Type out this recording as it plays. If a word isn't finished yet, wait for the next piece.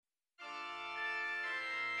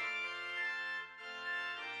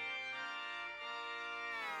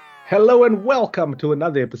Hello and welcome to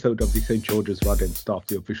another episode of the St. George's Rod and Staff,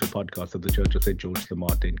 the official podcast of the Church of St. George the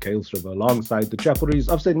Martyr in Kales River, alongside the chapelries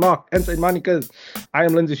of St. Mark and St. Monica's. I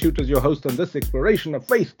am Lindsay Shooters, your host on this exploration of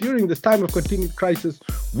faith during this time of continued crisis.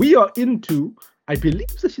 We are into, I believe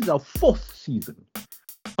this is our fourth season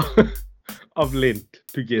of Lent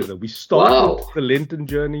together. We started the Lenten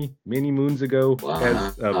journey many moons ago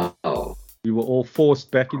as we were all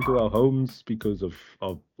forced back into our homes because of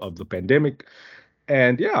the pandemic.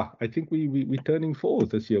 And yeah, I think we're turning 4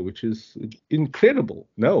 this year, which is incredible.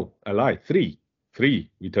 No, I lie. 3. We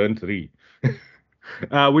turned 3,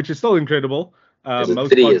 which is still incredible.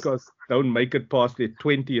 Most podcasts don't make it past their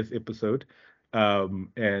 20th episode.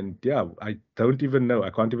 And yeah, I don't even know. I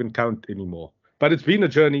can't even count anymore. But it's been a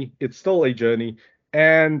journey. It's still a journey.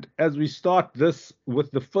 And as we start this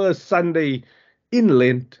with the first Sunday in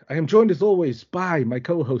Lent, I am joined as always by my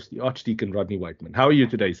co-host, the Archdeacon Rodney Whiteman. How are you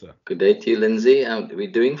today, sir? Good day to you, Lindsay.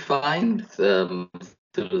 We're doing fine through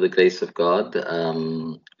the grace of God,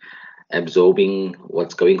 absorbing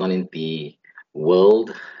what's going on in the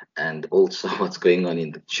world and also what's going on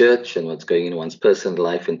in the church and what's going on in one's personal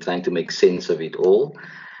life and trying to make sense of it all,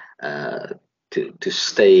 to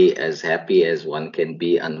stay as happy as one can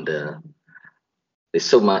be under. There's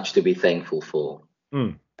so much to be thankful for.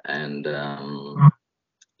 And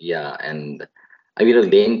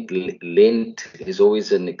Lent is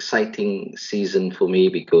always an exciting season for me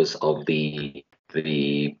because of the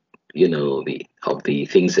things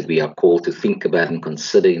that we are called to think about and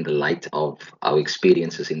consider in the light of our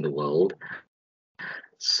experiences in the world.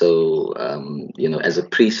 So, as a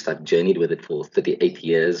priest, I've journeyed with it for 38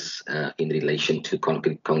 years in relation to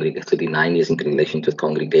 39 years in relation to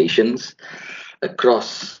congregations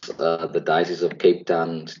across the Diocese of Cape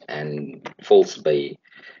Town and False Bay,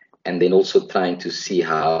 and then also trying to see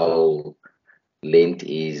how Lent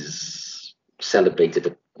is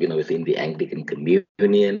celebrated, within the Anglican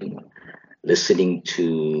Communion, listening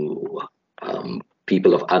to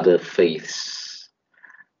people of other faiths,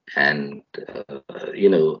 and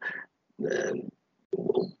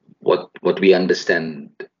what we understand.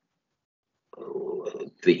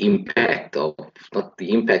 The impact of, not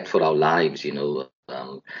the impact for our lives,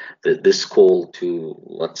 this call to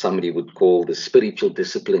what somebody would call the spiritual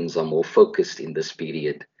disciplines are more focused in this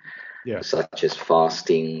period, such as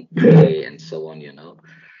fasting, prayer, and so on,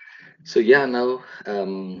 So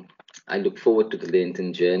I look forward to the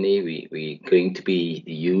Lenten journey. We're going to be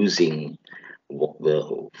using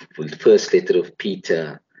the first letter of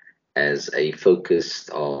Peter as a focus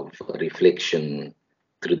of reflection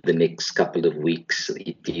through the next couple of weeks.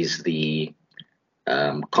 It is the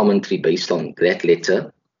commentary based on that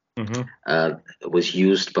letter. Was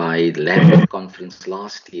used by the Lateran Conference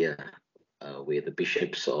last year, where the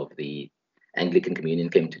bishops of the Anglican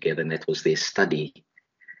Communion came together, and that was their study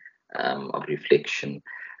of reflection.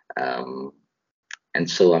 And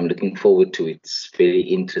so I'm looking forward to it. It's very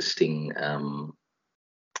interesting,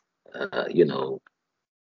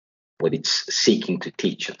 what it's seeking to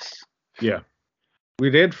teach us. Yeah. We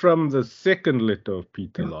read from the second letter of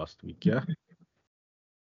Peter last week, yeah?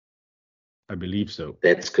 I believe so.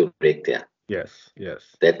 That's correct, yeah. Yes.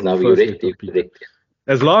 That now you read, correct. Yeah.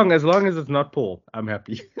 As long as it's not Paul, I'm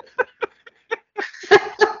happy.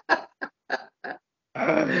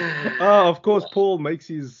 Of course, Paul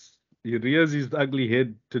he rears his ugly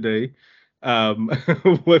head today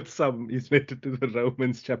with his letter to the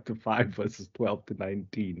Romans chapter 5 verses 12 to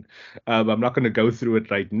 19. I'm not going to go through it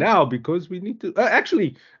right now because we need to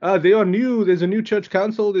there's a new church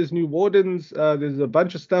council, there's new wardens, there's a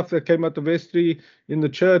bunch of stuff that came out of vestry in the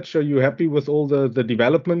church. Are you happy with all the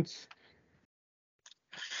developments?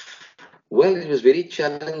 Well, it was very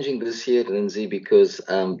challenging this year, Lindsay, because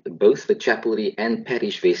both the chapelry and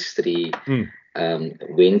parish vestry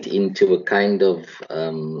went into a kind of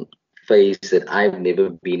phase that I've never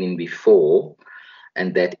been in before,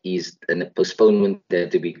 and that is a postponement that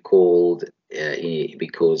to be called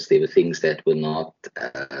because there were things that were not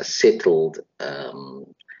settled,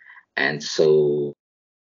 and so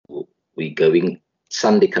we're going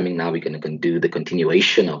Sunday coming now. We're going to do the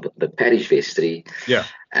continuation of the parish vestry.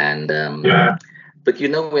 And but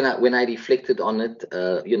when I reflected on it,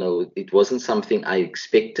 it wasn't something I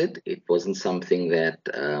expected. It wasn't something that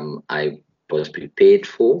I was prepared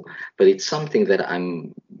for, but it's something that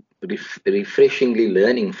I'm refreshingly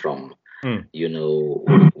learning from.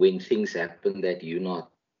 When things happen that you're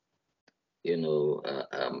not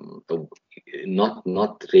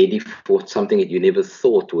not ready for, something that you never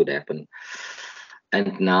thought would happen,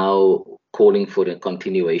 and now calling for a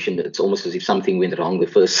continuation. It's almost as if something went wrong the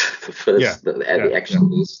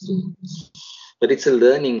action history. But it's a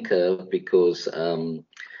learning curve because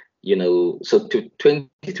So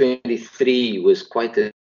 2023 was quite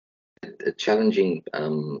a challenging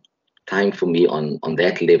time for me on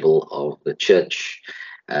that level of the church.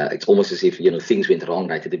 It's almost as if things went wrong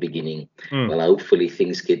right at the beginning. Well, hopefully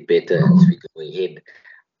things get better as we go ahead.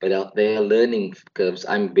 But there are learning curves.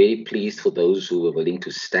 I'm very pleased for those who are willing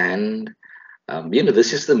to stand.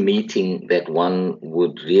 This is the meeting that one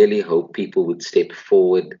would really hope people would step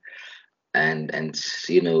forward and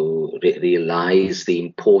realize the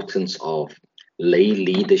importance of lay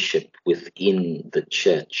leadership within the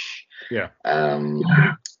church. Yeah.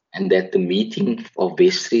 And that the meeting of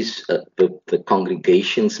vestries, the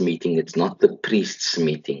congregation's meeting, it's not the priest's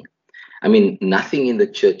meeting. I mean, nothing in the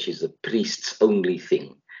church is a priest's only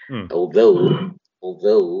thing. Although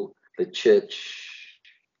the church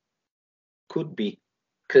could be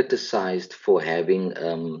criticized for having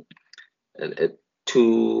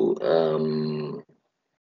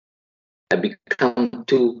become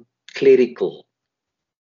too clerical.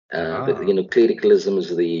 Clericalism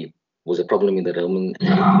was a problem in the Roman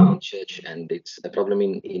Church, and it's a problem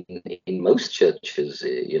in most churches.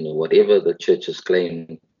 Whatever the churches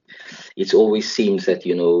claim, it always seems that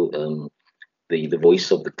the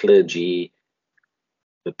voice of the clergy,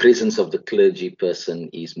 the presence of the clergy person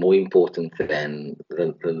is more important than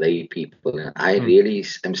the lay people. And I really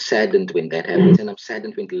am saddened when that happens, and I'm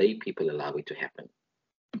saddened when lay people allow it to happen.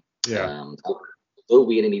 Although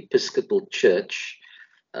we are an Episcopal church,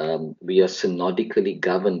 we are synodically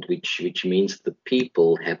governed, which means the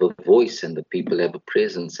people have a voice, and the people have a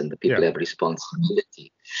presence, and the people have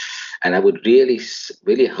responsibility. And I would really,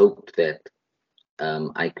 really hope that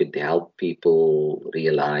I could help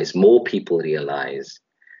more people realize,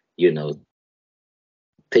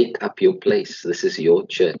 take up your place. This is your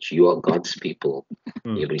church. You are God's people.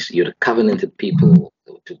 You're a covenanted people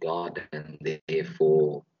to God, and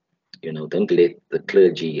therefore, don't let the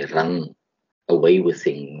clergy run away with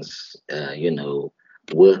things.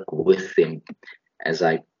 Work with them. As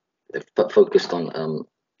I focused on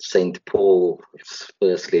St. Paul's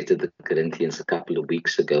first letter to the Corinthians a couple of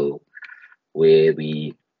weeks ago, where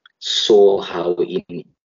we saw how in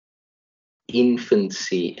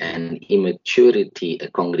infancy and immaturity a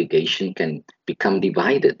congregation can become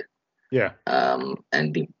divided.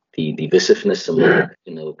 And the divisiveness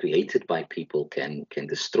created by people can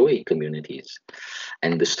destroy communities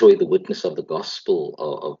and destroy the witness of the gospel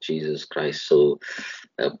of Jesus Christ. So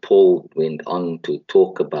Paul went on to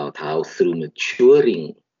talk about how through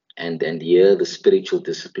maturing, and here the spiritual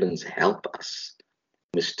disciplines help us,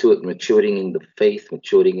 maturing in the faith,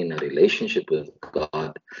 maturing in a relationship with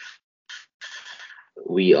God,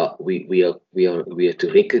 we are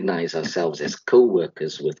to recognize ourselves as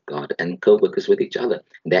co-workers with God and co-workers with each other.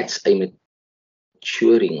 That's a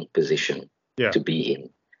maturing position to be in,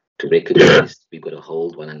 to recognize we've got to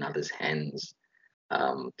hold one another's hands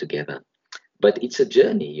together. But it's a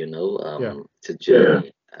journey, it's a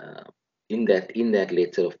journey. In that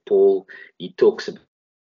letter of Paul, he talks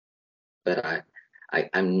about,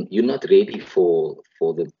 you're not ready for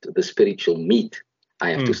the spiritual meat. I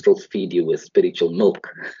have to still feed you with spiritual milk.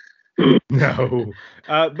 No,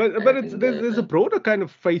 but it's there's a broader kind of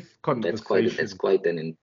faith conversation. That's quite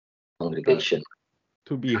an congregation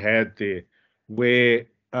to be had there, where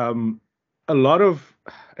a lot of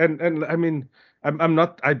and I mean I'm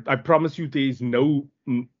not. I promise you, there is no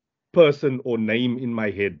person or name in my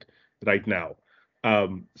head right now.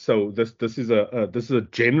 So this is a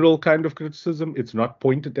general kind of criticism. It's not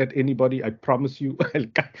pointed at anybody. I promise you.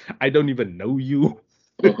 I don't even know you.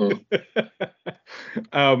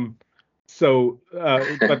 So,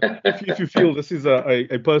 but if you feel this is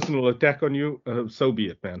a personal attack on you, so be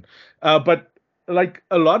it, man. But like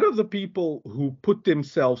a lot of the people who put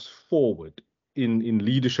themselves forward in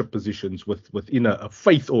leadership positions within a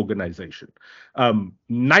faith organization,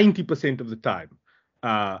 90% of the time,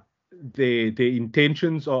 their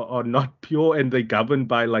intentions are not pure, and they're governed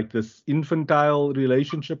by like this infantile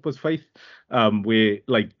relationship with faith, where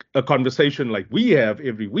like a conversation like we have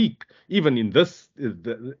every week, even in this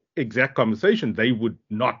the exact conversation, they would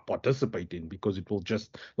not participate in, because it will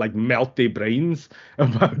just like melt their brains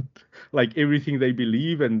about like everything they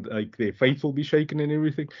believe, and like their faith will be shaken and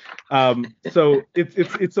everything. So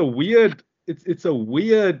it's a weird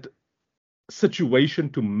situation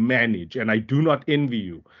to manage, and I do not envy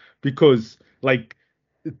you, because like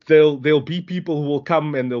there'll be people who will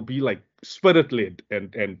come and they'll be like spirit led,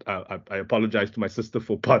 and I apologize to my sister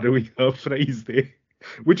for borrowing her phrase there,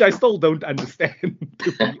 which I still don't understand,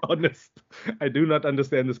 to be honest. I do not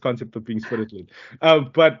understand this concept of being spirit led.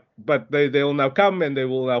 But they'll now come and they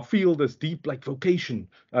will now feel this deep like vocation,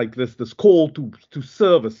 like this call to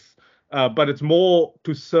service, but it's more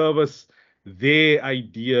to service their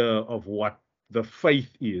idea of what the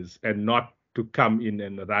faith is, and not to come in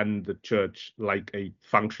and run the church like a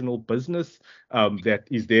functional business that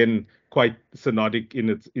is then quite synodic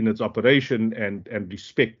in its operation and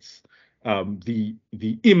respects the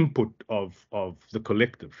input of the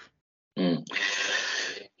collective. Mm.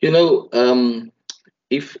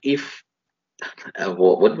 If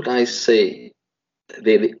what would I say?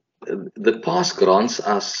 The past grants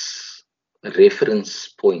us reference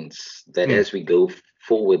points that as we go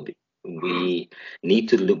forward, we need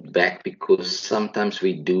to look back, because sometimes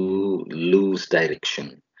we do lose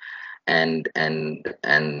direction. And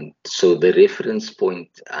so the reference point,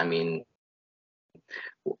 I mean,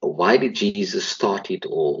 why did Jesus start it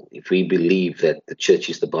all? If we believe that the church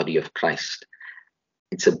is the body of Christ,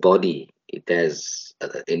 it's a body. It has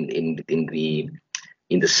in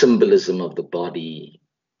the symbolism of the body,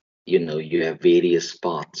 you have various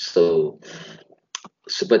parts. So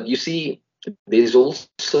but you see, there's also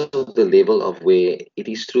the level of where it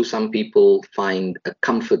is true some people find a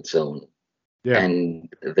comfort zone,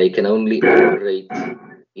 and they can only operate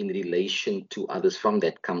in relation to others from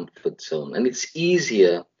that comfort zone, and it's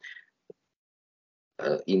easier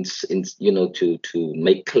to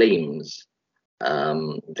make claims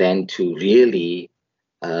than to really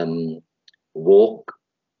walk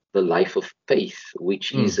the life of faith,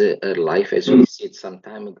 which is a life, as we said some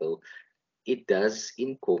time ago. It does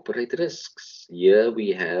incorporate risks. Here we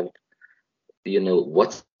have,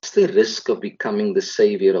 what's the risk of becoming the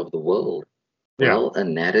savior of the world? Well, a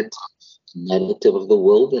narrative of the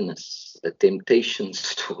wilderness, a temptation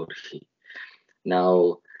story.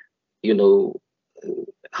 Now,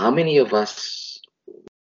 how many of us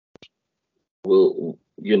will,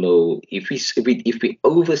 if we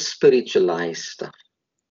over spiritualize stuff,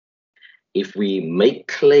 if we make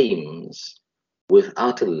claims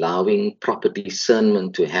without allowing proper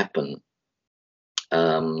discernment to happen,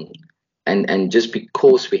 and just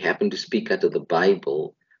because we happen to speak out of the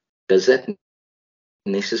Bible, does that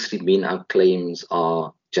necessarily mean our claims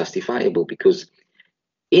are justifiable? Because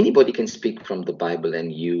anybody can speak from the Bible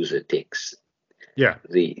and use a text.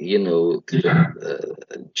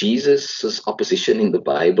 Jesus' opposition in the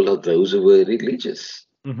Bible are those who were religious.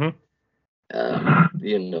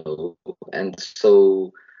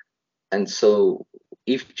 And so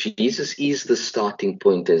if Jesus is the starting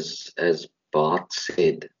point, as Bart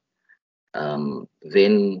said, then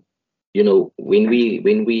when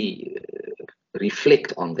we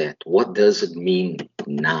reflect on that, what does it mean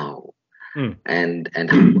now? And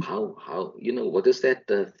how what is that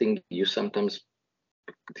thing you sometimes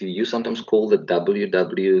call the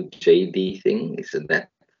WWJD thing? Isn't that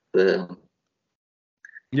the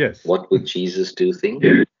what would Jesus do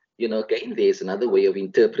thing? Again, there's another way of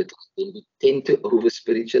interpreting. We tend to over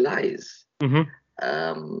spiritualize. We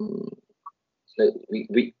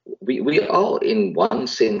are, in one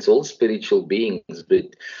sense, all spiritual beings,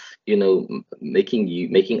 but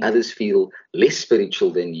making others feel less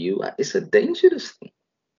spiritual than you is a dangerous thing.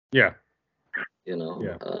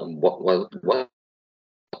 What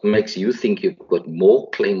makes you think you've got more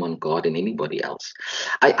claim on God than anybody else?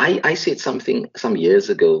 I said something some years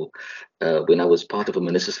ago when I was part of a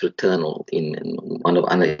minister's fraternal in one of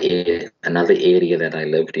another area that I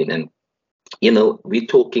lived in, and we're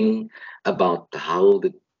talking about how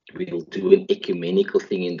we'll do an ecumenical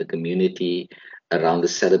thing in the community around the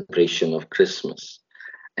celebration of Christmas,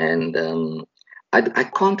 and I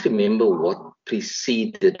can't remember what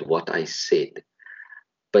preceded what I said,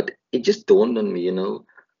 but it just dawned on me,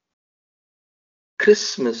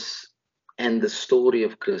 Christmas and the story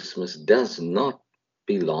of Christmas does not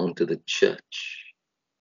belong to the church.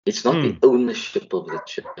 It's not the ownership of the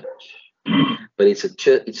church, but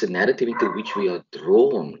it's a narrative into which we are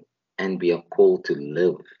drawn and we are called to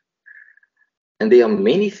live. And there are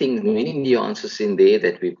many things, many nuances in there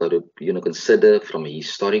that we've got to consider from a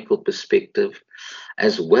historical perspective,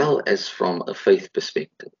 as well as from a faith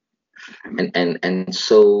perspective. And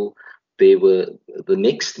so there were, the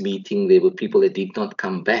next meeting, there were people that did not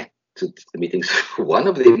come back to the meetings. One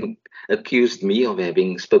of them accused me of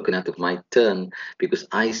having spoken out of my turn because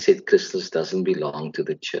I said Christmas doesn't belong to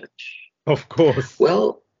the church. Of course.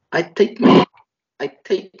 Well, I take my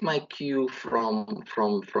cue from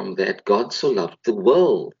that. God so loved the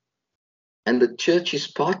world, and the church is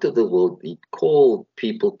part of the world. He called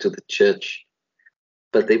people to the church,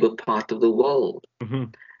 but they were part of the world.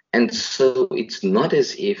 And so it's not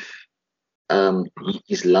as if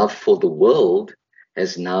his love for the world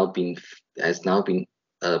has now been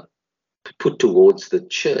put towards the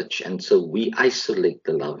church, and so we isolate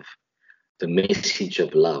the message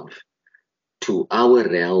of love to our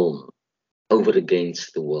realm over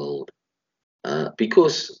against the world.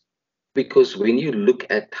 Because when you look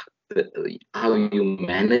at our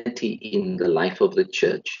humanity in the life of the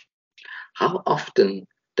church, how often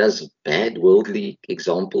does bad worldly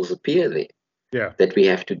examples appear there? Yeah. That we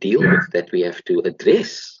have to deal with, that we have to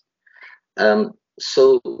address. My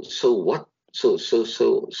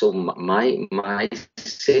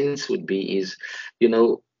sense would be is,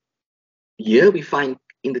 here we find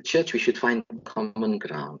in the church we should find common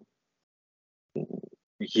ground.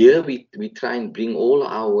 Here we try and bring all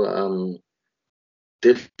our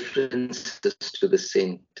differences to the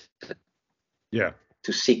center. Yeah.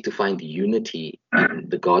 To seek to find unity in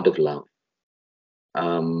the God of love.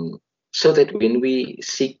 So that when we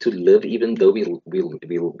seek to live, even though we'll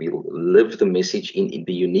live the message in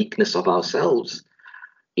the uniqueness of ourselves,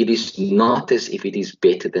 it is not as if it is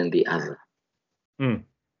better than the other.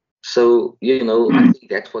 So, I think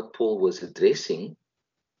that's what Paul was addressing.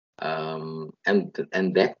 And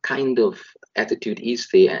that kind of attitude is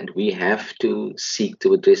there, and we have to seek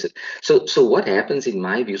to address it. So what happens, in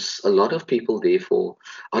my view, a lot of people, therefore,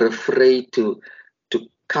 are afraid to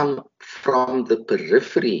come from the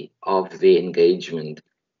periphery of their engagement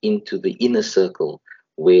into the inner circle,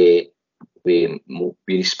 where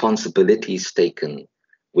responsibility is taken,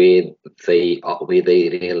 where they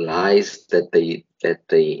realize that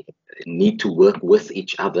they need to work with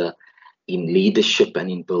each other in leadership and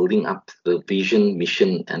in building up the vision,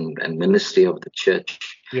 mission, and ministry of the church.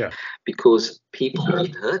 Yeah. Because people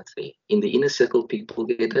get hurt there. In the inner circle, people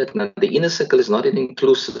get hurt. Now, the inner circle is not an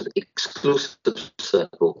exclusive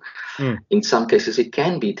circle. In some cases, it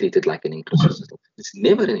can be treated like an inclusive circle. It's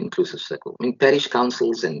never an inclusive circle. I mean, parish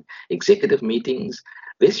councils and executive meetings,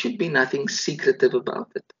 there should be nothing secretive about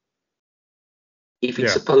it. If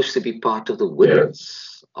it's supposed to be part of the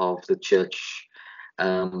witness of the church,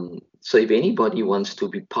 so if anybody wants to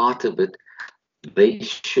be part of it, they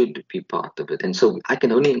should be part of it. And so I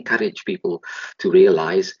can only encourage people to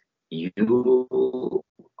realize you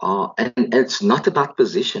are, and it's not about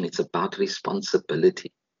position, it's about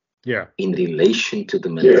responsibility. Yeah. In relation to the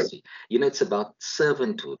ministry. It's about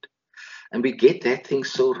servanthood. And we get that thing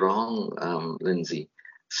so wrong, Lindsay.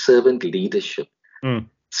 Servant leadership.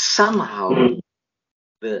 Somehow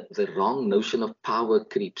the wrong notion of power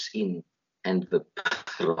creeps in, and the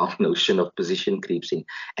wrong notion of position creeps in,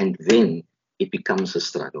 and then it becomes a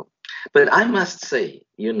struggle. But I must say,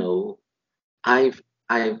 I've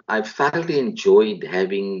thoroughly enjoyed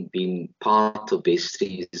having been part of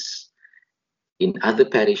vestries in other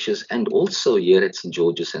parishes, and also here at St.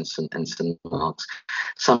 George's and St. Mark's.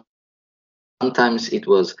 Sometimes it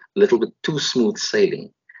was a little bit too smooth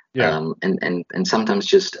sailing. And sometimes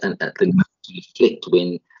just reflect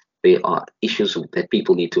when there are issues that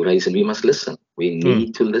people need to raise, and we must listen. We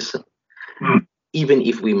need to listen. Even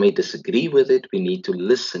if we may disagree with it, we need to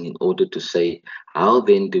listen in order to say, how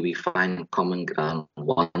then do we find common ground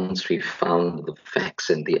once we found the facts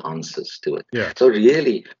and the answers to it? So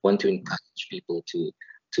really want to encourage people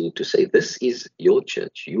to say, this is your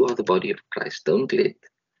church. You are the body of Christ. Don't let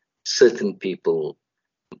certain people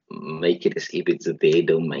make it as if it's their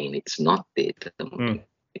domain. It's not their domain.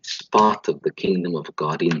 It's part of the kingdom of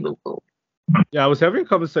God in the world. Yeah, I was having a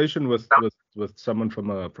conversation with someone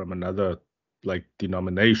from another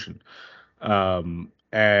denomination,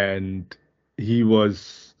 and he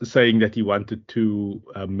was saying that he wanted to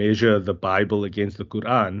measure the Bible against the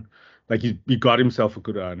Quran. Like he got himself a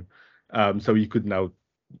Quran, so he could now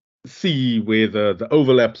see where the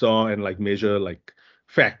overlaps are and measure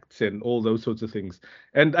facts and all those sorts of things.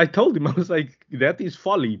 And I told him, I was like, that is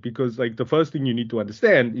folly, because the first thing you need to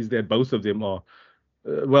understand is that both of them are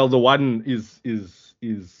the one is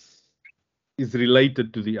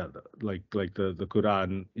related to the other. Like the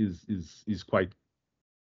Quran is quite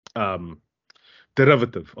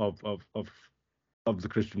derivative of the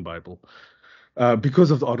Christian Bible,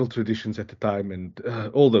 because of the oral traditions at the time and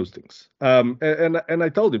all those things. And I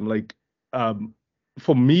told him,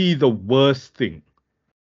 for me, the worst thing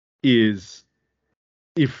is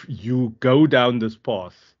if you go down this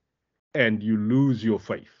path and you lose your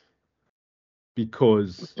faith,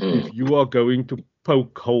 because if you are going to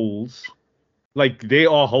poke holes,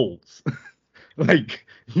 there are holes,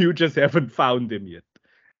 you just haven't found them yet.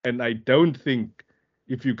 And I don't think,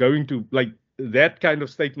 if you're going to that kind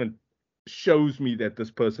of statement shows me that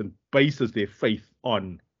this person bases their faith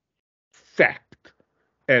on fact,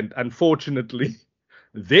 and unfortunately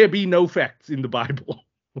there be no facts in the Bible.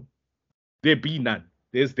 There be none.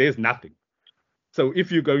 There's nothing. So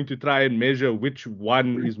if you're going to try and measure which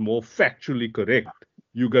one is more factually correct,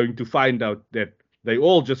 you're going to find out that they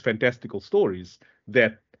all just fantastical stories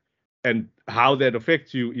that And how that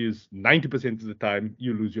affects you is 90% of the time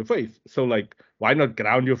you lose your faith. So like, why not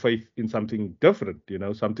ground your faith in something different,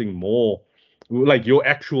 something more like your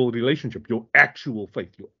actual relationship, your actual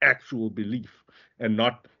faith, your actual belief, and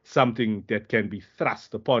not something that can be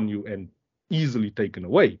thrust upon you and easily taken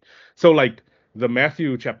away. So like the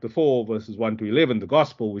Matthew chapter 4, verses 1 to 11, the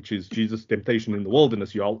gospel, which is Jesus' temptation in the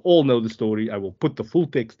wilderness. You all know the story. I will put the full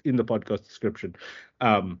text in the podcast description.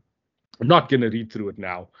 I'm not going to read through it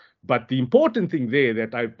now. But the important thing there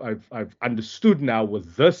that I've understood now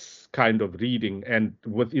with this kind of reading and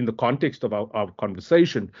within the context of our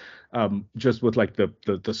conversation, just with like the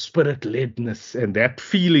spirit-ledness and that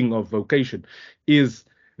feeling of vocation, is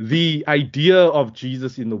the idea of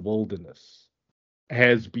Jesus in the wilderness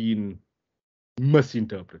has been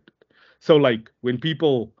misinterpreted. So like when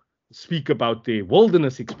people speak about their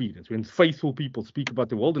wilderness experience, when faithful people speak about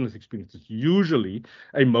their wilderness experience, it's usually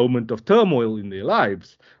a moment of turmoil in their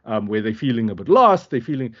lives, where they're feeling a bit lost. They're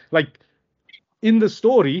feeling like in the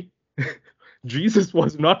story, Jesus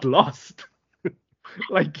was not lost.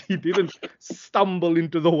 Like he didn't stumble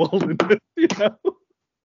into the wilderness.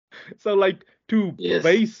 So like to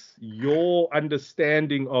base your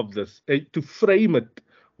understanding of this, to frame it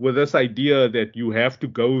with this idea that you have to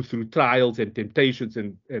go through trials and temptations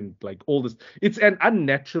and like all this, it's an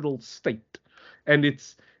unnatural state, and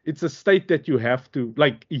it's a state that you have to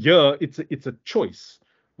like. Here it's a choice.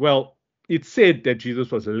 Well, it's said that Jesus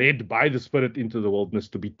was led by the Spirit into the wilderness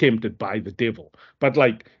to be tempted by the devil. But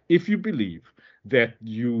like, if you believe that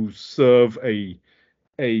you serve a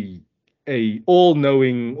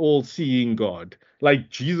all-knowing, all-seeing God, like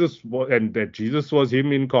Jesus, and that Jesus was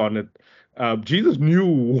him incarnate. Jesus knew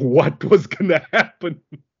what was gonna happen,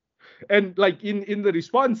 and like in the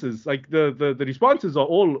responses, like the responses are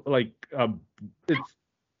all like it's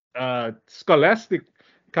scholastic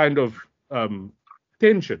kind of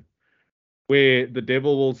tension, where the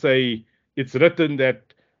devil will say, "It's written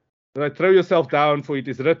that." Throw yourself down, for it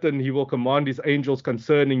is written, he will command his angels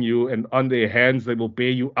concerning you, and on their hands they will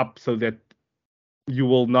bear you up so that you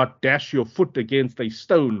will not dash your foot against a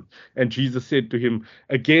stone. And Jesus said to him,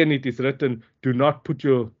 again, it is written, do not put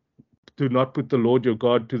the Lord your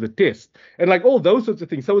God to the test. And like all those sorts of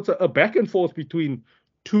things. So it's a back and forth between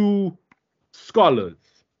two scholars.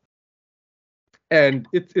 And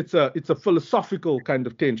it's a philosophical kind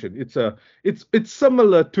of tension. It's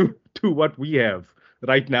similar to what we have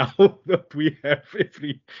right now, that we have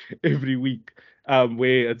every week,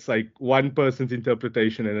 where it's like one person's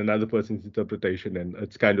interpretation and another person's interpretation, and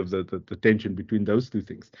it's kind of the tension between those two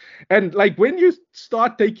things. And like when you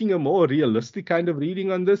start taking a more realistic kind of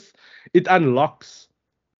reading on this, it unlocks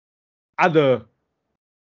other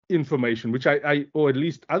information, which I or at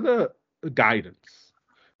least other guidance,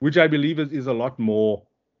 which I believe is a lot more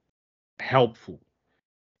helpful,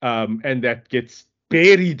 and that gets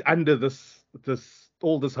buried under this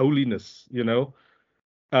all this holiness, all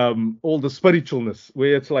the spiritualness,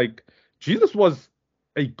 where it's like Jesus was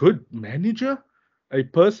a good manager, a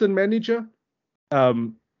person manager.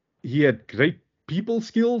 He had great people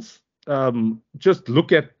skills. Just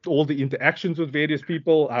look at all the interactions with various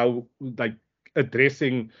people, how like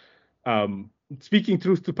addressing, speaking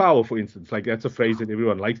truth to power, for instance. Like that's a phrase that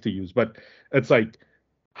everyone likes to use, but it's like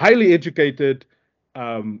highly educated,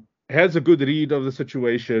 has a good read of the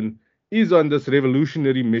situation, is on this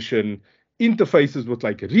revolutionary mission, interfaces with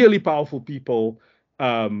like really powerful people,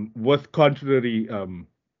 with contrarian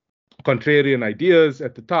ideas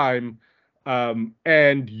at the time,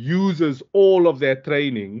 and uses all of their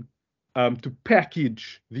training to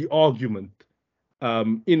package the argument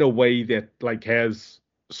in a way that like has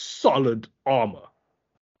solid armor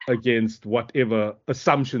against whatever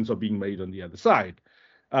assumptions are being made on the other side.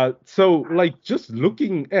 So like just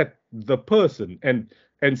looking at the person and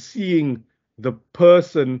seeing the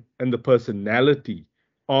person and the personality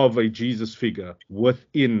of a Jesus figure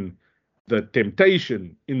within the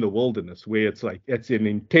temptation in the wilderness, where it's like it's an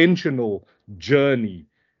intentional journey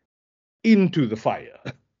into the fire,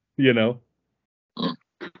 you know.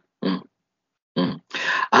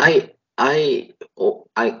 I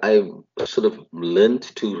sort of learned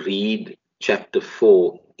to read chapter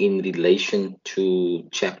 4 in relation to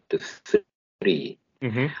chapter 3,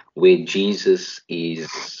 where Jesus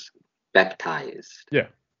is baptized. Yeah.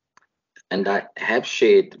 And I have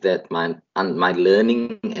shared that my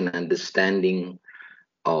learning and understanding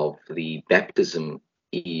of the baptism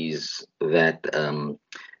is that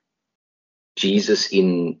Jesus,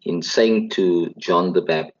 in saying to John the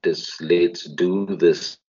Baptist, let's do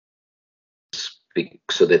this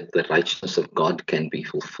so that the righteousness of God can be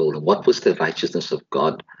fulfilled. And what was the righteousness of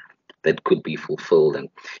God that could be fulfilled. And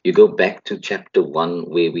you go back to chapter 1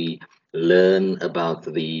 where we learn about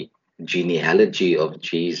the genealogy of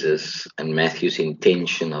Jesus and Matthew's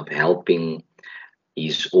intention of helping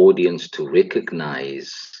his audience to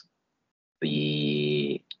recognize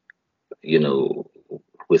the,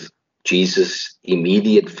 with Jesus'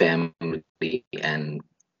 immediate family and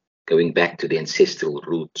going back to the ancestral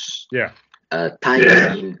roots. Yeah.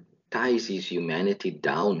 Ties his humanity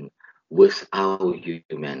down with our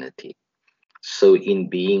humanity. So in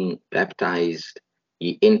being baptized,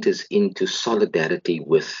 he enters into solidarity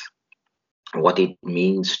with what it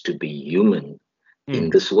means to be human in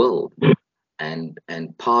this world. And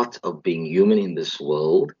part of being human in this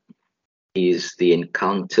world is the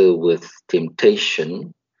encounter with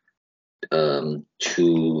temptation, in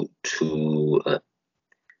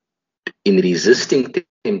resisting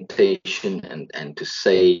temptation and to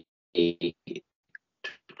say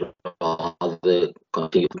rather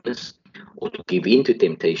continuous, or to give in to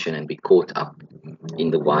temptation and be caught up in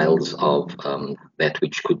the wiles of that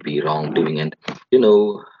which could be wrongdoing. And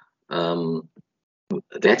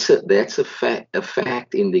that's a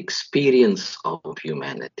fact in the experience of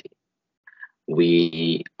humanity.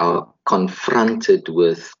 We are confronted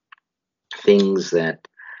with things that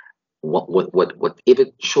whatever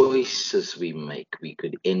choices we make, we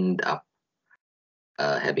could end up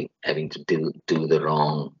having to do the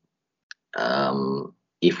wrong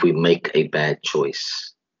if we make a bad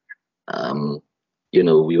choice.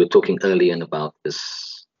 We were talking earlier about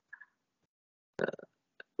this.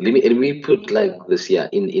 Let me put like this,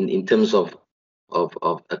 in terms of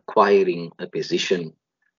acquiring a position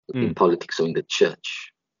in politics or in the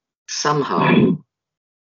church. Somehow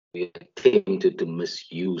we are tempted to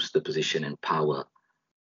misuse the position and power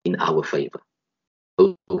in our favor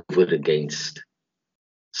over against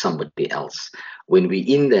somebody else. When we're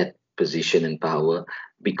in that position and power,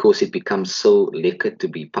 because it becomes so lekker to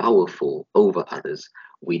be powerful over others,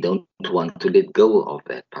 we don't want to let go of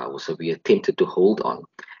that power. So we are tempted to hold on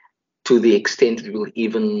to the extent it will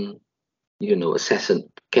even,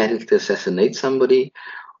 assassinate somebody,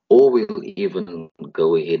 or we'll even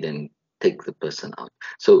go ahead and take the person out.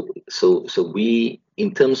 So we,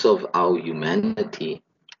 in terms of our humanity,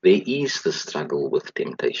 there is the struggle with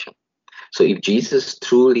temptation. So if Jesus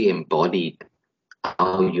truly embodied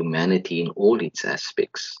our humanity in all its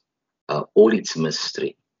aspects, all its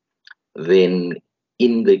mystery, then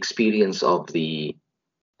in the experience of the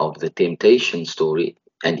temptation story,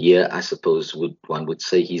 and here I suppose one would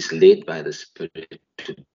say he's led by the Spirit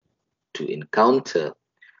to encounter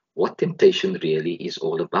what temptation really is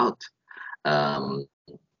all about.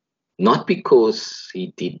 Not because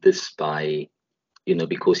he did this by,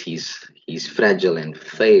 because he's fragile and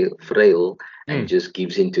frail and just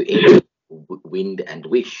gives into any wind and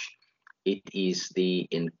wish. It is the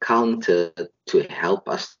encounter to help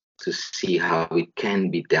us to see how it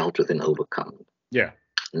can be dealt with and overcome. Yeah.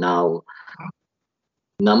 Now,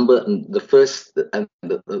 the first a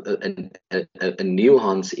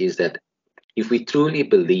nuance is that if we truly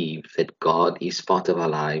believe that God is part of our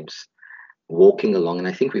lives, walking along, and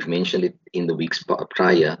I think we've mentioned it in the weeks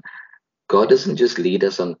prior, God doesn't just lead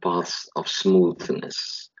us on paths of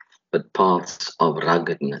smoothness, but paths of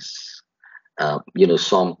ruggedness.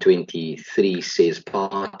 Psalm 23 says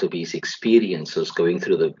part of his experience was going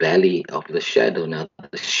through the valley of the shadow. Now,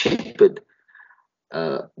 the shepherd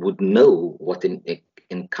would know what an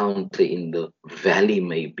encounter in the valley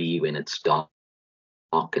may be when it's dark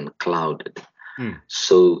and clouded.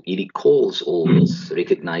 So he recalls all this,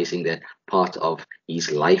 recognizing that part of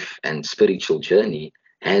his life and spiritual journey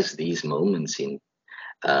has these moments in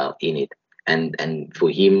it. And for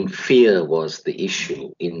him, fear was the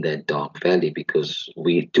issue in that dark valley, because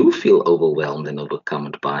we do feel overwhelmed and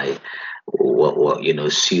overcome by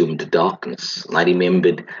assumed darkness. I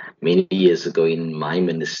remembered many years ago in my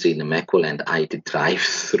ministry in Namaqualand, I had to drive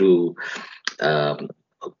through a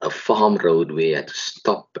farm road where I had to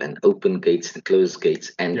stop and open gates and close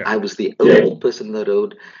gates, and I was the only person on the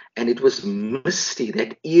road, and it was misty.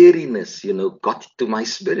 That eeriness, got to my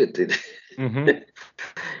spirit.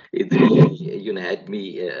 It really, had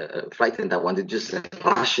me frightened. I wanted to just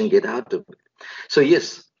rush and get out of it. So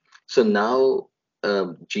yes, so now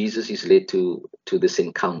Jesus is led to this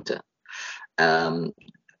encounter,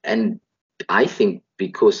 and I think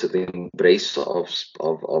because of the embrace of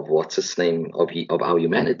what's his name of our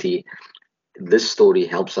humanity, this story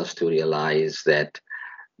helps us to realize that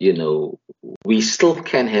we still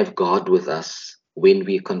can have God with us when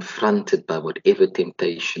we're confronted by whatever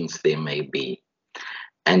temptations there may be,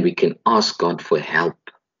 and we can ask God for help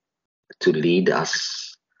to lead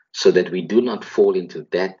us so that we do not fall into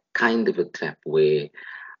that kind of a trap where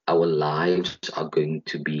our lives are going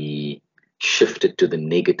to be shifted to the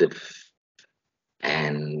negative,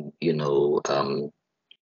 and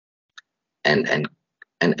and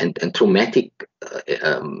traumatic,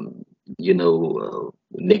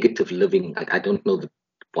 negative living. I don't know the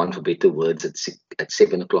one for better words at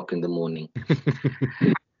 7 o'clock in the morning.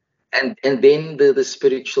 And then the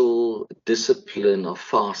spiritual discipline of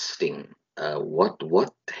fasting.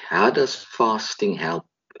 How does fasting help,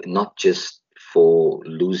 not just for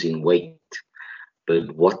losing weight,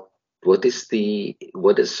 but what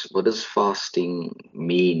does fasting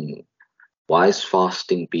mean? Why is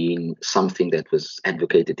fasting being something that was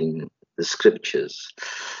advocated in the scriptures?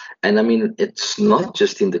 And I mean, it's not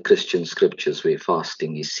just in the Christian scriptures where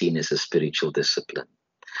fasting is seen as a spiritual discipline.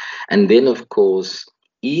 And then, of course,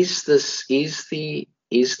 is the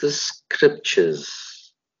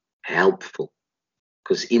scriptures helpful?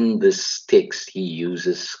 Because in this text he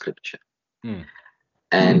uses scripture,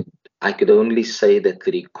 and I could only say that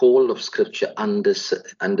the recall of scripture under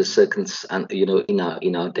circumstances,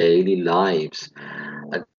 in our daily lives.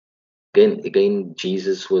 Again,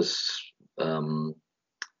 Jesus was, from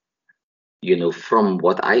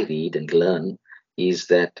what I read and learn, is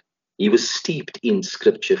that he was steeped in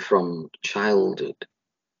scripture from childhood.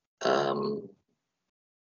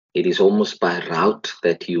 It is almost by route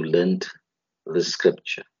that you learned the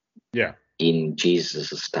scripture. Yeah. In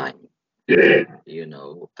Jesus' time.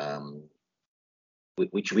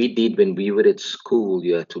 Which we did when we were at school.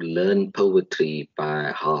 You had to learn poetry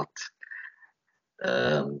by heart.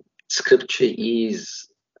 Scripture is,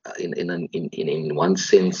 in one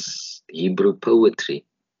sense, Hebrew poetry,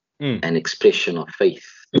 an expression of faith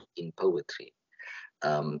in poetry,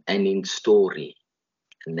 and in story,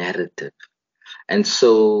 narrative. And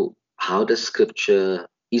so, is Scripture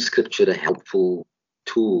a helpful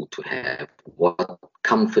tool to have? What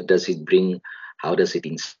comfort does it bring? How does it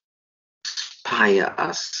inspire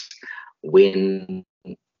us when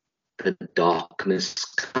the darkness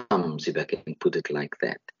comes, if I can put it like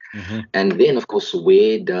that? And then, of course,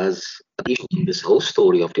 where does this whole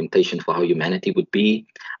story of temptation for our humanity would be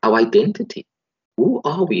our identity? Who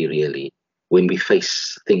are we really when we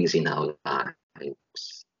face things in our lives?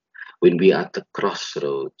 When we are at the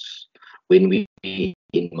crossroads, when we are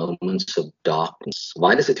in moments of darkness?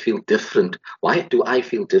 Why does it feel different? Why do I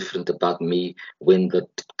feel different about me when the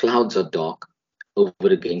clouds are dark over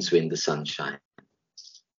against when the sun shines?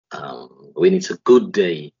 When it's a good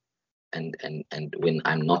day and when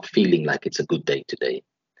I'm not feeling like it's a good day today,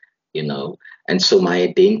 And so my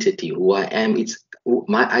identity, who I am,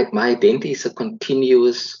 my identity is a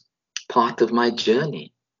continuous part of my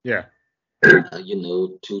journey. Yeah. To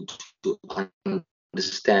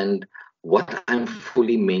understand what I'm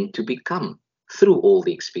fully meant to become through all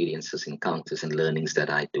the experiences, encounters, and learnings that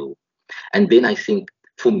I do. And then I think,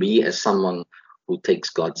 for me, as someone who takes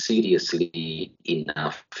God seriously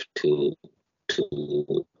enough to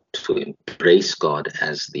embrace God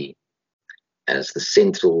as the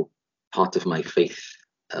central part of my faith,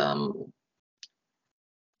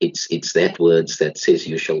 it's that words that says,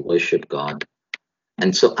 "You shall worship God."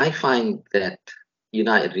 And so I find that,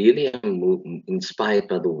 I really am inspired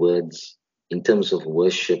by the words in terms of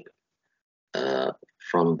worship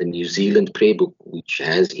from the New Zealand prayer book, which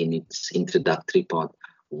has in its introductory part,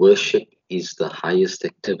 worship is the highest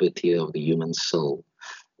activity of the human soul,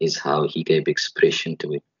 is how he gave expression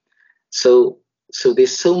to it. So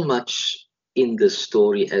there's so much in the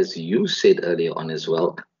story, as you said earlier on as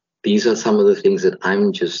well. These are some of the things that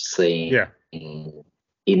I'm just saying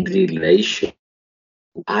in relation.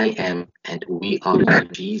 I am and we are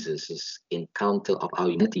Jesus' encounter of our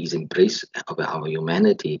humanity, his embrace of our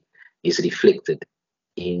humanity is reflected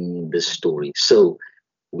in the story. So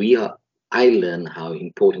I learn how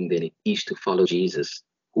important then it is to follow Jesus,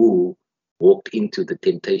 who walked into the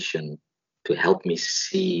temptation to help me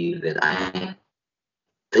see that I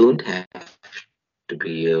don't have to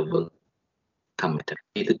be overcome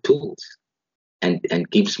the tools, and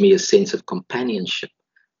gives me a sense of companionship,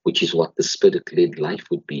 which is what the spirit-led life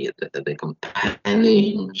would be, the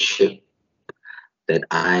companionship that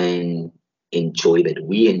I enjoy, that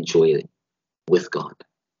we enjoy with God.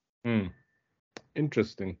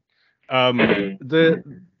 Interesting. When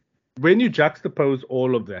you juxtapose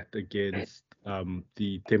all of that against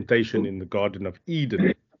the temptation in the Garden of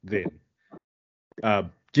Eden, then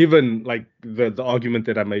given like the argument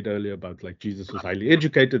that I made earlier about like Jesus was highly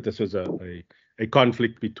educated, this was a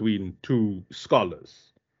conflict between two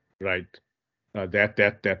scholars, right?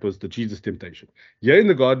 That was the Jesus temptation. Here in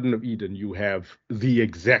the Garden of Eden, you have the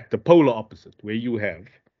polar opposite, where you have,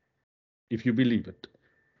 if you believe it,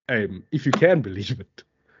 if you can believe it,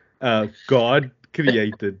 God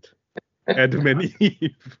created Adam and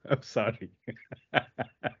Eve. I'm sorry.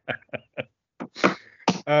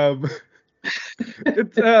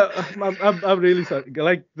 It's I'm really sorry.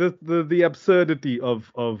 Like the absurdity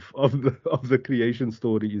of the creation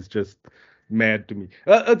story is just mad to me.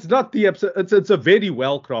 It's not the absurd. It's a very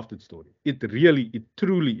well crafted story. It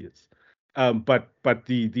truly is. But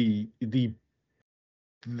the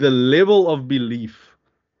level of belief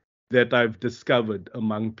that I've discovered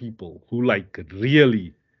among people who like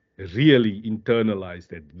really internalize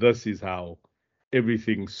that this is how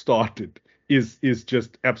everything started is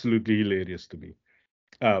just absolutely hilarious to me.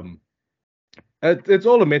 It's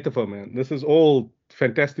all a metaphor, man. This is all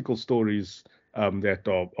fantastical stories that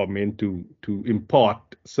are meant to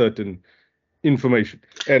impart certain information,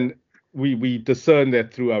 and we discern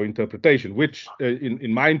that through our interpretation. Which,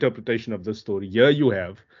 in my interpretation of this story, here you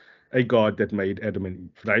have a God that made Adam and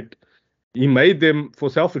Eve, right? He made them for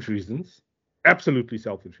selfish reasons, absolutely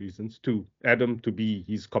selfish reasons, to Adam to be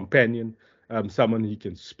his companion, someone he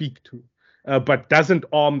can speak to, but doesn't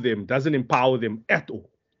arm them, doesn't empower them at all.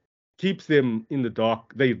 Keeps them in the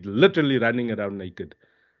dark. They're literally running around naked.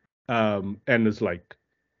 And it's like,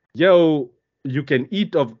 yo, you can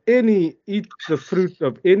eat the fruit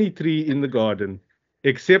of any tree in the garden,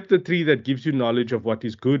 except the tree that gives you knowledge of what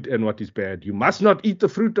is good and what is bad. You must not eat the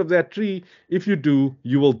fruit of that tree. If you do,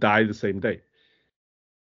 you will die the same day.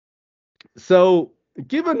 So,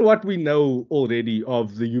 given what we know already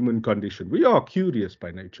of the human condition, we are curious by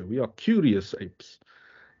nature. We are curious apes.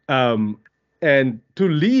 And to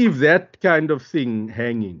leave that kind of thing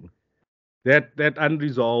hanging, that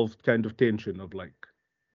unresolved kind of tension of like,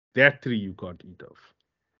 that tree you can't eat of,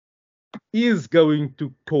 is going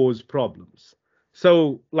to cause problems.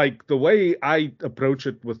 So, like, the way I approach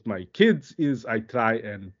it with my kids is I try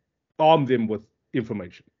and arm them with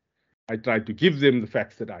information. I try to give them the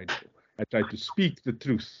facts that I know. I try to speak the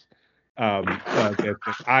truth that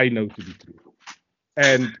I know to be true.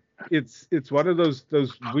 And it's one of those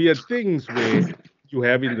weird things where you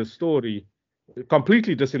have in the story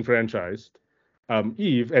completely disenfranchised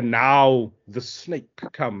Eve, and now the snake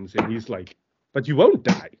comes and he's like, but you won't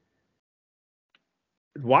die.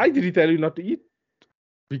 Why did he tell you not to eat?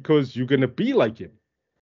 Because you're going to be like him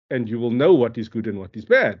and you will know what is good and what is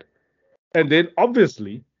bad. And then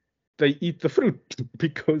obviously they eat the fruit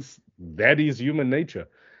because that is human nature.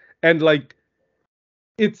 And like,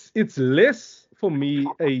 it's less for me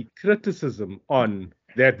a criticism on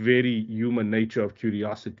that very human nature of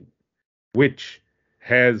curiosity, which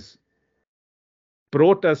has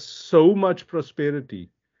brought us so much prosperity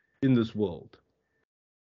in this world.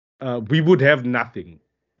 We would have nothing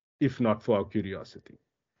if not for our curiosity.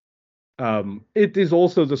 It is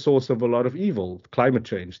also the source of a lot of evil, climate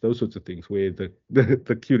change, those sorts of things, where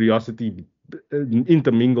the curiosity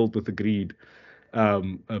intermingled with the greed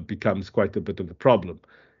becomes quite a bit of a problem.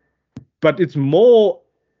 But it's more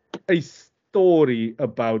a story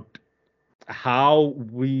about how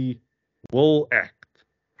we will act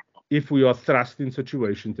if we are thrust in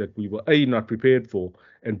situations that we were A, not prepared for,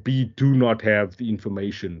 and B, do not have the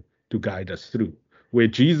information to guide us through. Where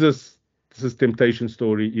Jesus' temptation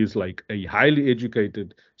story is like a highly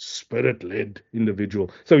educated, spirit-led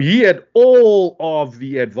individual. So he had all of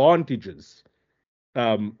the advantages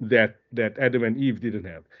that Adam and Eve didn't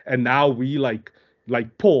have. And now we, like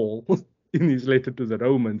Paul in his letter to the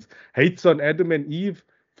Romans, hates on Adam and Eve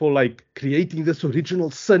for like creating this original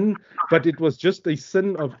sin, but it was just a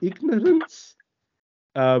sin of ignorance.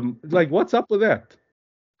 Like, what's up with that?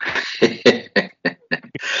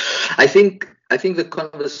 I think the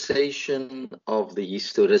conversation of the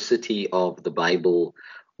historicity of the Bible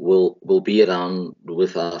will be around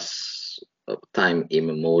with us time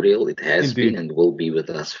immemorial. It has Indeed. been and will be with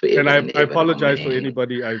us forever. And I apologize for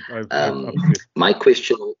anybody I've upset. My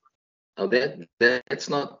question. Oh, that's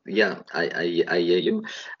not. Yeah, I hear you.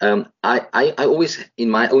 I always, in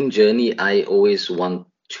my own journey, I always want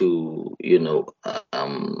to,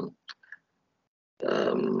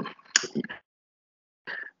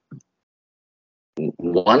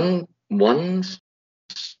 one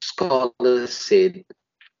scholar said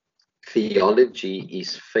theology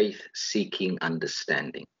is faith seeking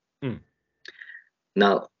understanding.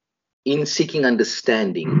 Now, in seeking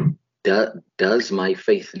understanding, does my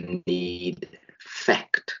faith need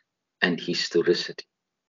fact and historicity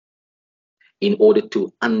in order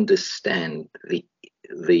to understand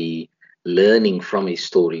the learning from a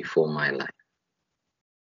story for my life?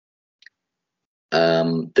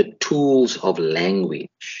 The tools of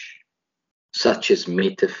language, such as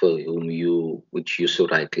metaphor, which you so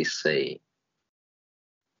rightly say.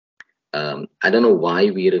 I don't know why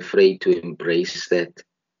we're afraid to embrace that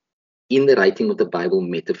in the writing of the Bible,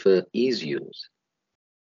 metaphor is used.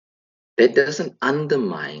 That doesn't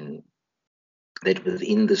undermine that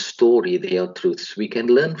within the story there are truths we can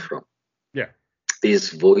learn from. Yeah.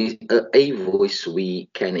 There's a voice we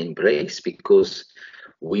can embrace because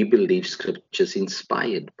we believe Scripture is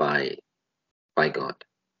inspired by God.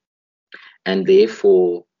 And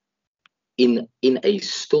therefore, in a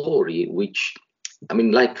story which, I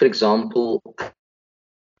mean, like, for example,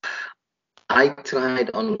 I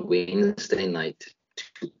tried on Wednesday night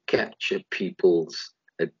to capture people's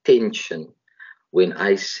attention when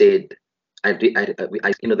I said,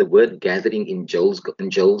 the word gathering in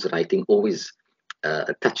Joel's writing always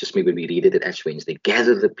touches me when we read it at Ash Wednesday.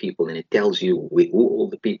 Gather the people, and it tells you who all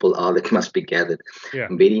the people are that must be gathered. Yeah.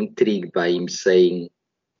 I'm very intrigued by him saying,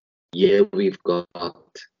 "Here we've got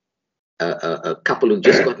a couple who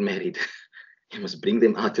just got married. You must bring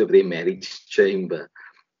them out of their marriage chamber."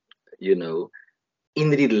 You know, in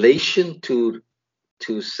relation to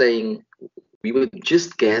saying we were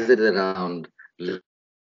just gathered around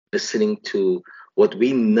listening to what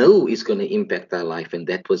we know is going to impact our life, and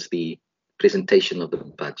that was the presentation of the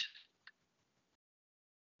budget.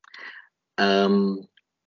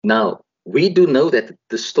 Now, we do know that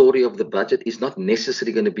the story of the budget is not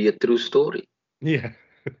necessarily going to be a true story. Yeah.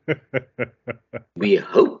 We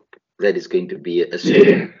hope that it's going to be a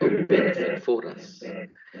story of benefit for us.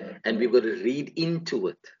 And we will read into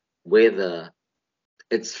it whether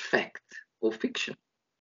it's fact or fiction.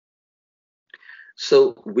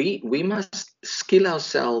 So we must skill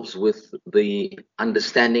ourselves with the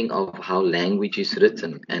understanding of how language is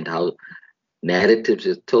written and how narratives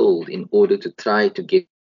are told in order to try to get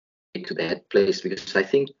to that place. Because I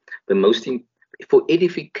think the most for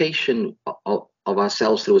edification of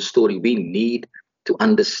ourselves through a story, we need to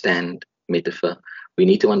understand metaphor. We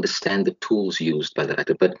need to understand the tools used by the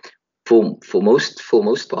writer. But for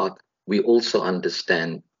most part, we also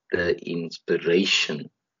understand the inspiration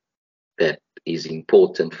that is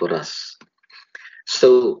important for us.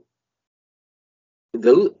 So,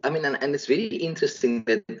 though, I mean, and it's very interesting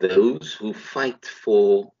that those who fight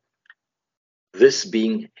for this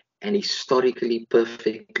being an historically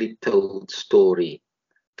perfectly told story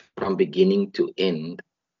from beginning to end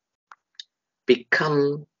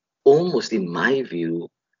become almost, in my view,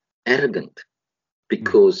 arrogant,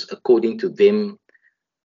 because according to them,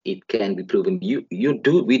 it can be proven.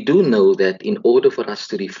 We do know that in order for us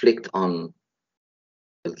to reflect on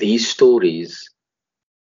these stories,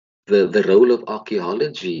 the role of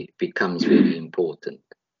archaeology becomes very important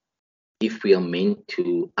if we are meant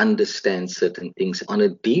to understand certain things on a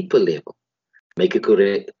deeper level, make a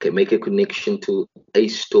connection to a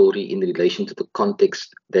story in relation to the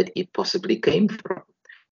context that it possibly came from.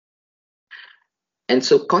 And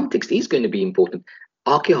so context is going to be important.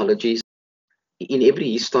 Archaeology, in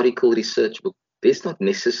every historical research book, there's not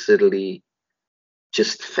necessarily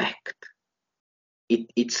just fact.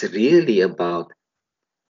 It's really about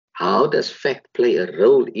how does fact play a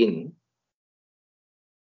role in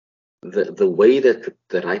the way that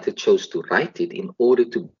the writer chose to write it in order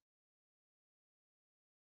to.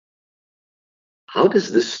 How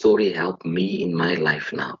does this story help me in my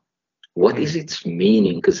life now? What is its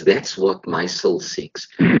meaning? Because that's what my soul seeks.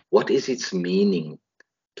 What is its meaning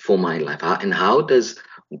for my life? And how does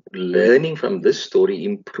learning from this story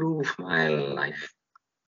improve my life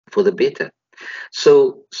for the better?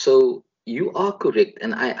 So you are correct,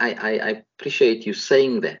 and I appreciate you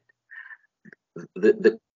saying that.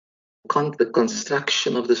 The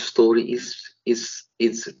construction of the story is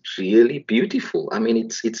really beautiful. I mean,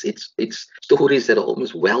 it's stories that are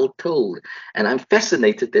almost well told, and I'm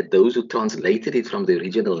fascinated that those who translated it from the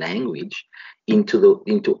original language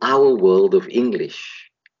into our world of English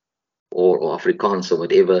or Afrikaans or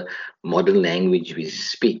whatever modern language we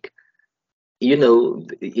speak. You know,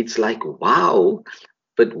 it's like, wow,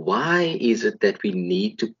 but why is it that we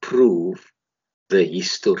need to prove the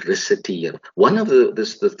historicity? One of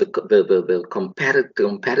the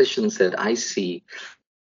comparisons that I see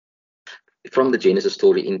from the Genesis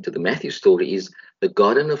story into the Matthew story is the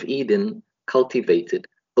Garden of Eden cultivated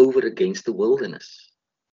over against the wilderness.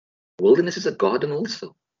 The wilderness is a garden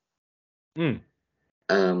also. And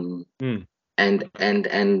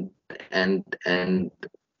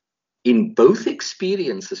in both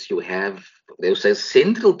experiences, you have, they say,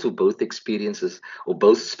 central to both experiences or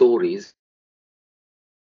both stories,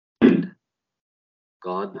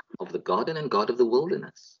 God of the garden and God of the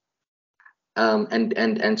wilderness.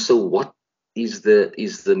 And so what is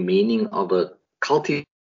the meaning of a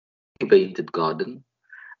cultivated garden,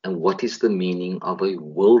 and what is the meaning of a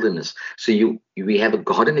wilderness? So we have a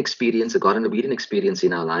garden experience, a Garden of Eden experience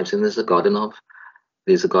in our lives, and there's a Garden of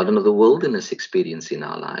There's a garden of the wilderness experience in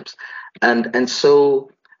our lives. And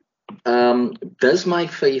so does my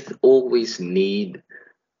faith always need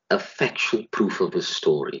a factual proof of a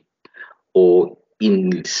story? Or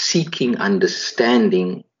in seeking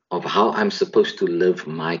understanding of how I'm supposed to live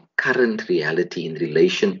my current reality in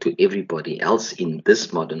relation to everybody else in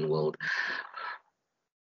this modern world,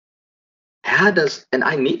 and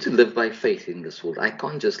I need to live by faith in this world. I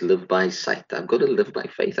can't just live by sight. I've got to live by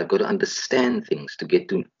faith. I've got to understand things to get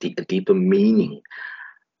to a deeper meaning.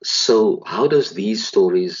 So how does these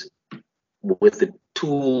stories, with the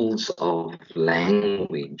tools of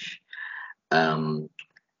language and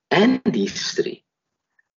history,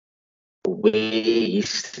 where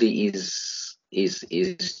history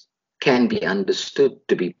can be understood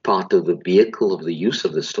to be part of the vehicle of the use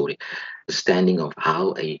of the story, understanding of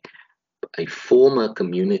how a former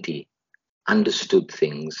community understood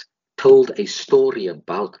things, told a story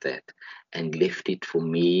about that, and left it for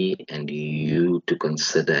me and you to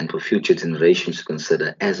consider, and for future generations to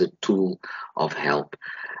consider as a tool of help.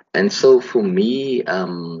 And so for me,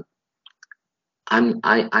 I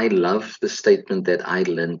love the statement that I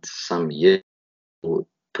learned some years ago,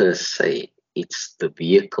 per se. It's the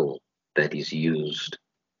vehicle that is used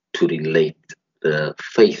to relate the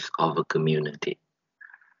faith of a community.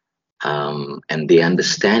 And the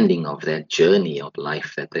understanding of that journey of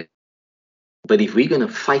life but if we're going to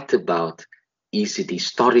fight about, is it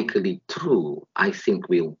historically true? I think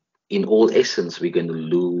in all essence, we're going to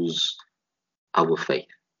lose our faith.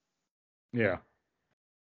 Yeah,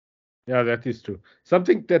 that is true.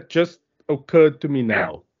 Something that just occurred to me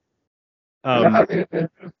now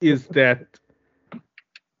is that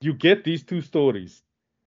you get these two stories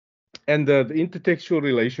and the intertextual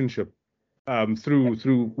relationship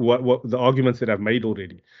through what the arguments that I've made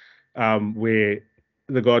already, where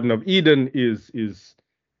the Garden of Eden is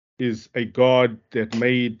a God that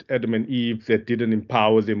made Adam and Eve that didn't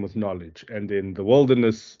empower them with knowledge, and then the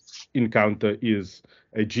wilderness encounter is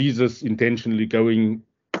a Jesus intentionally going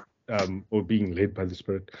or being led by the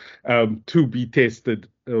Spirit to be tested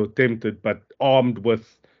or tempted, but armed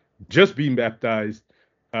with just being baptized,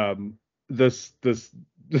 this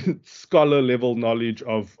scholar level knowledge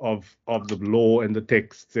of the law and the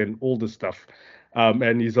texts and all the stuff,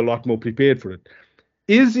 and he's a lot more prepared for it.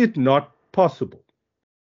 Is it not possible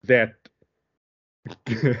that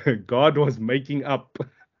God was making up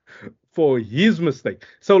for his mistake?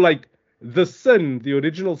 So like the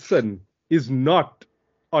original sin is not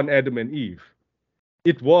on Adam and Eve.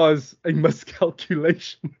 It was a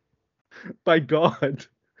miscalculation by God.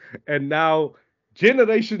 And now,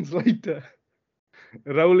 generations later,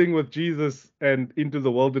 rolling with Jesus and into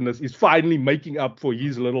the wilderness is finally making up for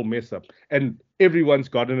his little mess up. And everyone's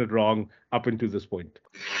gotten it wrong up until this point.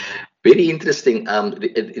 Very interesting. As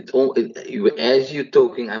you're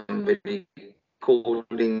talking, I'm very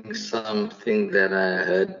recalling something that I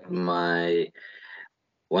heard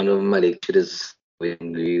one of my lecturers when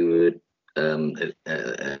we would and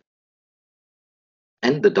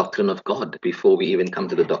the doctrine of God. Before we even come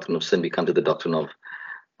to the doctrine of sin, we come to the doctrine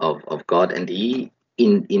of God. And he,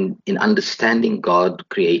 in understanding God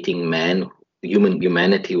creating man,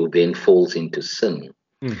 humanity, who then falls into sin,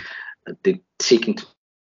 seeking to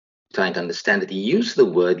trying to understand it, he used the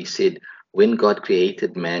word, he said, when God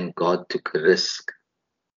created man, God took a risk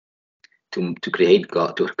to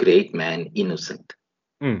create man innocent.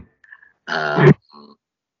 And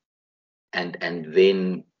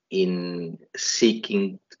then in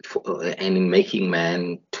seeking and in making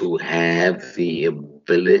man to have the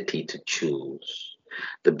ability to choose,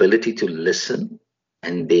 the ability to listen,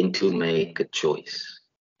 and then to make a choice.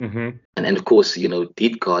 And of course,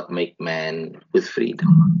 did God make man with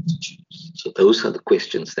freedom to choose? So those are the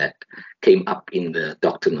questions that came up in the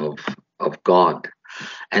doctrine of God.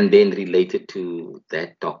 And then related to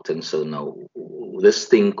that doctrine, so now this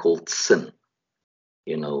thing called sin,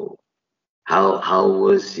 how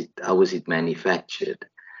was it manufactured?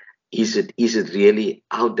 Is it really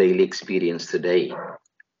our daily experience today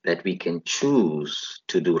that we can choose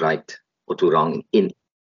to do right or to wrong in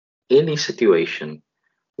any situation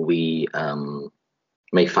we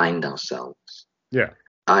may find ourselves? Yeah.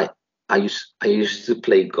 I used to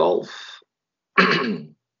play golf,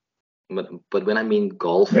 but when I mean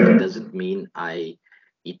golf, it doesn't mean I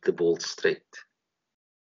hit the ball straight.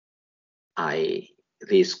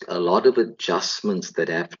 There's a lot of adjustments that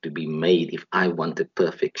have to be made if I want a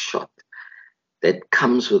perfect shot. That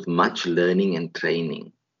comes with much learning and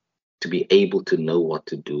training to be able to know what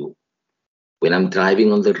to do. When I'm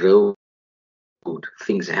driving on the road,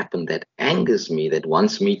 things happen that angers me, that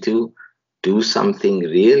wants me to do something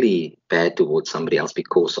really bad towards somebody else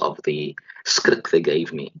because of the script they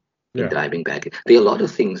gave me in driving badly. There are a lot of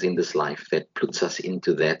things in this life that puts us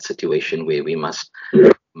into that situation where we must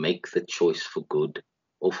make the choice for good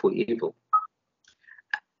or for evil.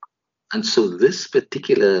 And so this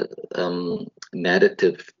particular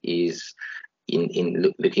narrative is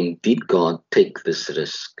in looking, did God take this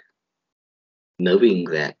risk, knowing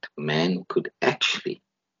that man could actually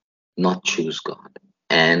not choose God?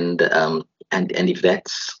 And if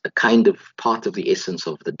that's a kind of part of the essence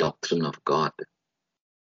of the doctrine of God,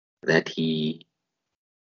 that he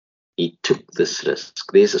took this risk.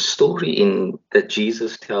 There's a story that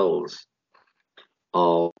Jesus tells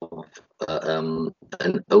of an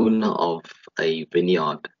owner of a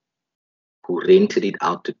vineyard who rented it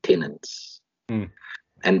out to tenants. And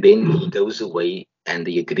then he goes away, and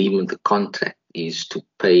the agreement, the contract, is to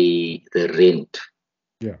pay the rent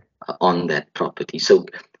on that property. So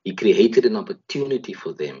he created an opportunity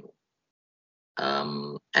for them.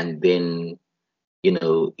 And then, in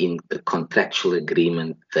the contractual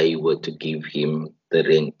agreement, they were to give him the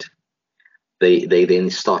rent. They then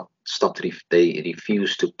they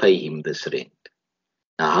refuse to pay him this rent.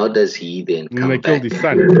 Now, how does he then come back? They killed his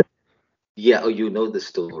son. Yeah, you know the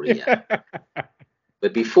story, yeah.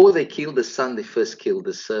 But before they killed the son, they first killed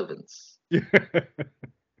the servants.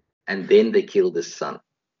 And then they killed the son.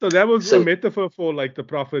 So that was a metaphor for like the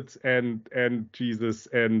prophets and Jesus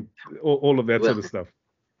and all of that sort of stuff.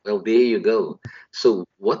 Well, there you go. So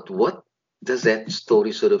what does that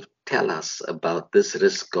story sort of tell us about this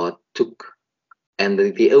risk God took and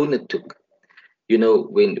the owner took?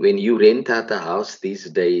 When you rent out a house these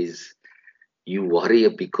days, you worry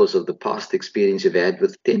because of the past experience you've had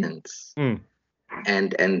with tenants.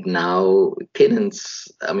 And now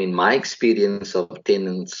tenants, I mean, my experience of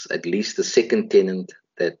tenants, at least the second tenant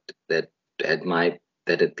that had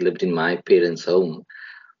lived in my parents' home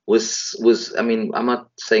was I mean, I'm not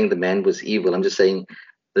saying the man was evil. I'm just saying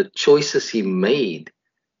the choices he made,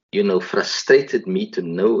 frustrated me to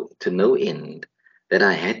no end, that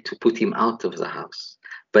I had to put him out of the house,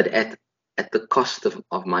 but at the cost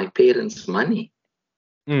of my parents' money,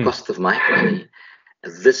 cost of my money.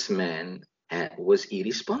 This man was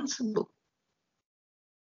irresponsible.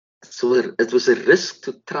 So it was a risk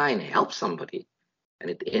to try and help somebody, and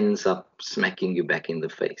it ends up smacking you back in the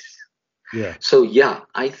face. Yeah. So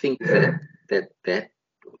I think that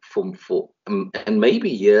and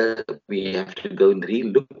maybe here we have to go and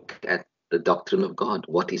re-look at the doctrine of God.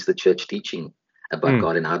 What is the church teaching about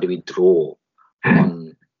God, and how do we draw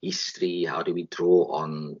on history? How do we draw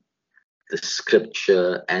on the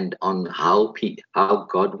scripture and on how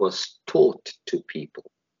God was taught to people?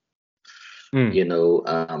 And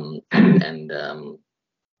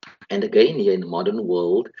again, here in the modern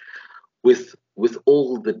world, with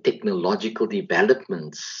all the technological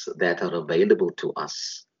developments that are available to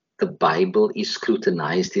us, the Bible is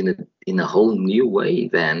scrutinized in a whole new way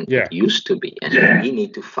than it used to be. And we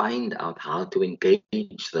need to find out how to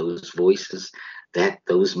engage those voices,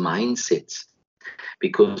 those mindsets.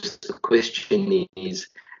 Because the question is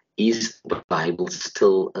the Bible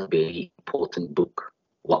still a very important book?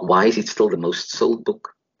 Why is it still the most sold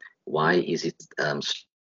book? Why is it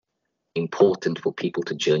important for people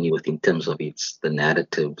to journey with in terms of the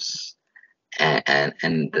narratives and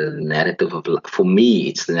the narrative of, for me,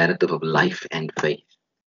 it's the narrative of life and faith.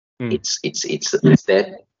 It's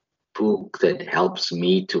that book that helps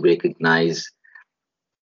me to recognize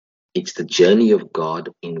it's the journey of God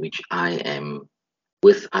in which I am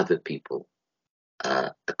with other people,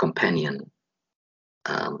 a companion.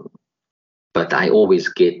 But I always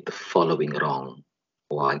get the following wrong,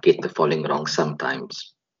 or I get the following wrong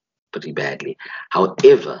sometimes pretty badly.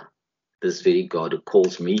 However, this very God who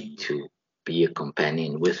calls me to be a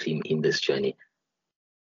companion with him in this journey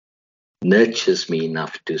nurtures me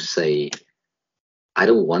enough to say, I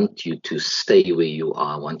don't want you to stay where you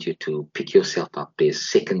are. I want you to pick yourself up. There's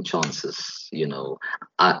second chances.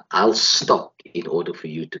 I'll stop in order for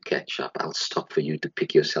you to catch up. I'll stop for you to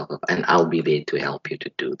pick yourself up, and I'll be there to help you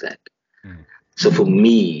to do that. So for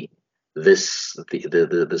me, the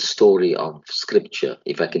story of scripture,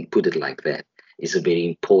 if I can put it like that, is a very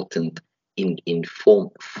important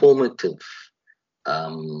formative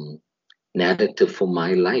narrative for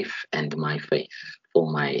my life and my faith, for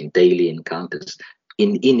my daily encounters.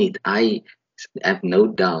 In it, I have no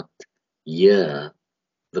doubt hear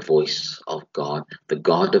the voice of God, the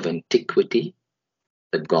God of antiquity,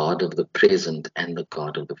 the God of the present, and the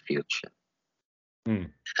God of the future.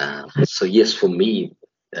 So yes, for me,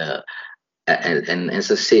 And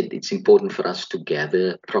as I said, it's important for us to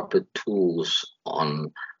gather proper tools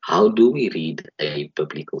on how do we read a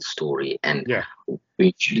biblical story, and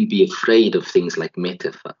we shouldn't be afraid of things like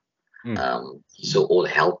metaphor. So all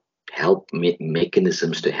help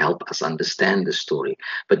mechanisms to help us understand the story.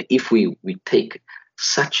 But if we take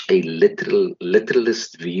such a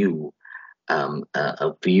literalist view,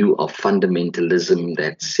 a view of fundamentalism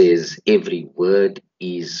that says every word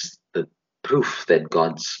is the proof that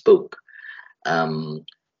God spoke,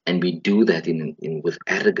 and we do that in with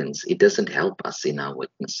arrogance, it doesn't help us in our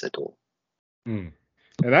witness at all. And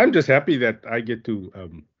I'm just happy that I get to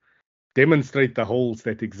demonstrate the holes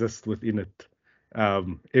that exist within it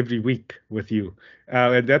every week with you,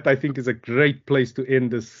 and that I think is a great place to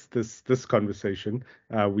end this conversation.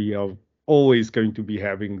 We are always going to be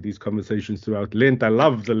having these conversations throughout Lent. I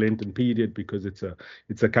love the Lenten period because it's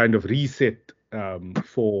a kind of reset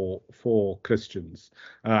for Christians.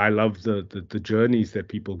 I love the journeys that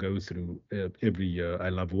people go through every year. I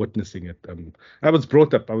love witnessing it. I was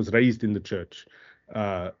raised in the church.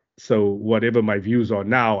 So whatever my views are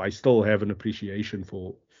now, I still have an appreciation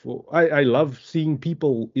for I love seeing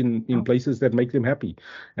people in places that make them happy.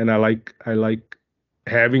 And I like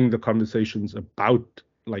having the conversations about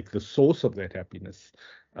like the source of that happiness,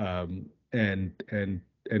 and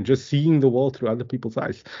just seeing the world through other people's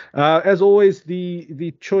eyes. As always,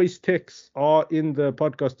 the choice texts are in the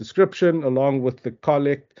podcast description, along with the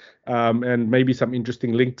collect, and maybe some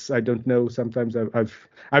interesting links. I don't know. Sometimes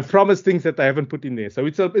I've promised things that I haven't put in there, so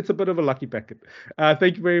it's a bit of a lucky packet.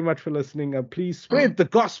 Thank you very much for listening. Please spread the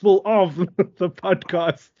gospel of the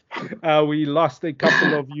podcast. We lost a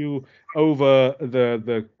couple of you over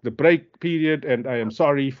the break period, and I am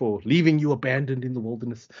sorry for leaving you abandoned in the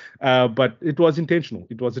wilderness. But it was intentional.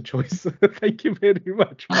 It was a choice. Thank you very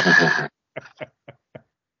much.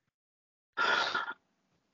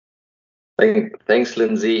 Thanks,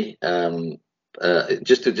 Lindsay.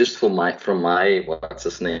 Just from my what's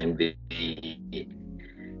his name,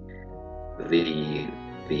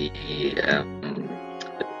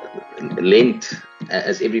 Lent,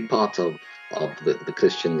 as every part of the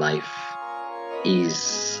Christian life,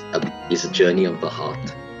 is a journey of the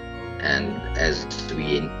heart, and as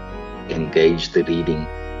we engage the reading,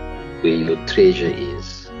 where your treasure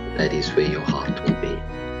is, that is where your heart will be.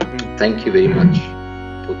 Thank you very much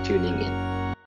for tuning in.